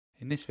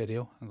In this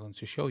video I'm going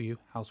to show you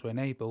how to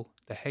enable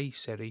the Hey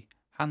Siri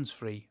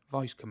hands-free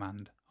voice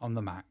command on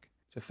the Mac.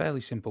 It's a fairly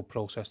simple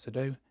process to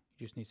do,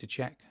 you just need to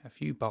check a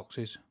few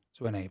boxes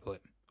to enable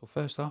it. So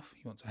first off,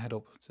 you want to head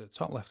up to the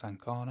top left hand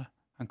corner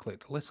and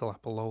click the little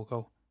Apple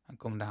logo and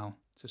come down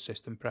to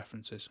System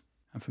Preferences.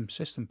 And from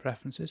System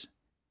Preferences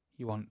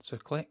you want to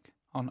click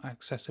on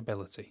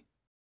Accessibility.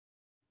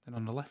 Then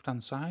on the left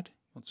hand side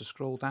you want to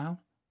scroll down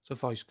to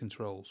Voice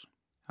Controls,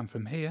 and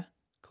from here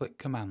click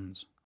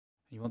Commands.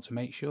 You want to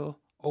make sure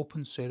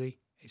Open Siri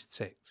is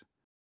ticked.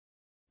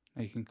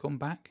 Now you can come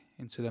back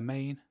into the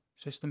main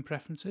System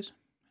Preferences.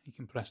 You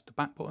can press the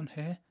back button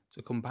here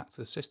to come back to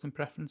the System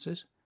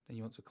Preferences. Then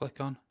you want to click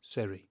on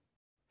Siri.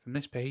 From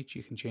this page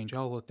you can change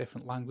all the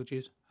different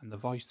languages and the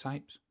voice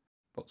types,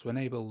 but to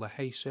enable the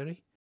Hey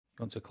Siri you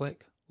want to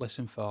click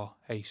Listen for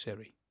Hey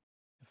Siri.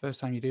 The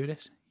first time you do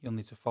this you'll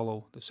need to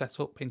follow the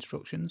setup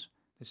instructions.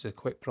 This is a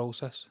quick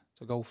process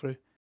to go through.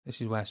 This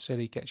is where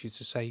Siri gets you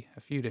to say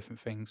a few different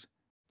things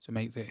to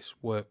make this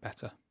work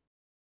better.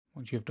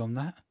 Once you've done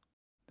that,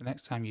 the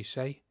next time you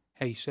say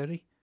Hey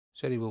Siri,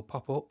 Siri will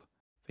pop up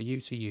for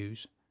you to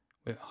use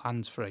with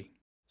hands-free.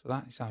 So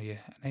that is how you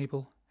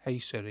enable Hey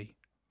Siri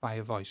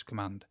via voice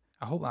command.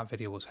 I hope that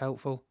video was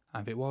helpful,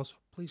 and if it was,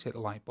 please hit the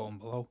like button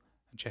below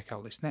and check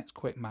out this next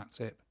quick Mac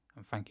tip,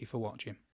 and thank you for watching.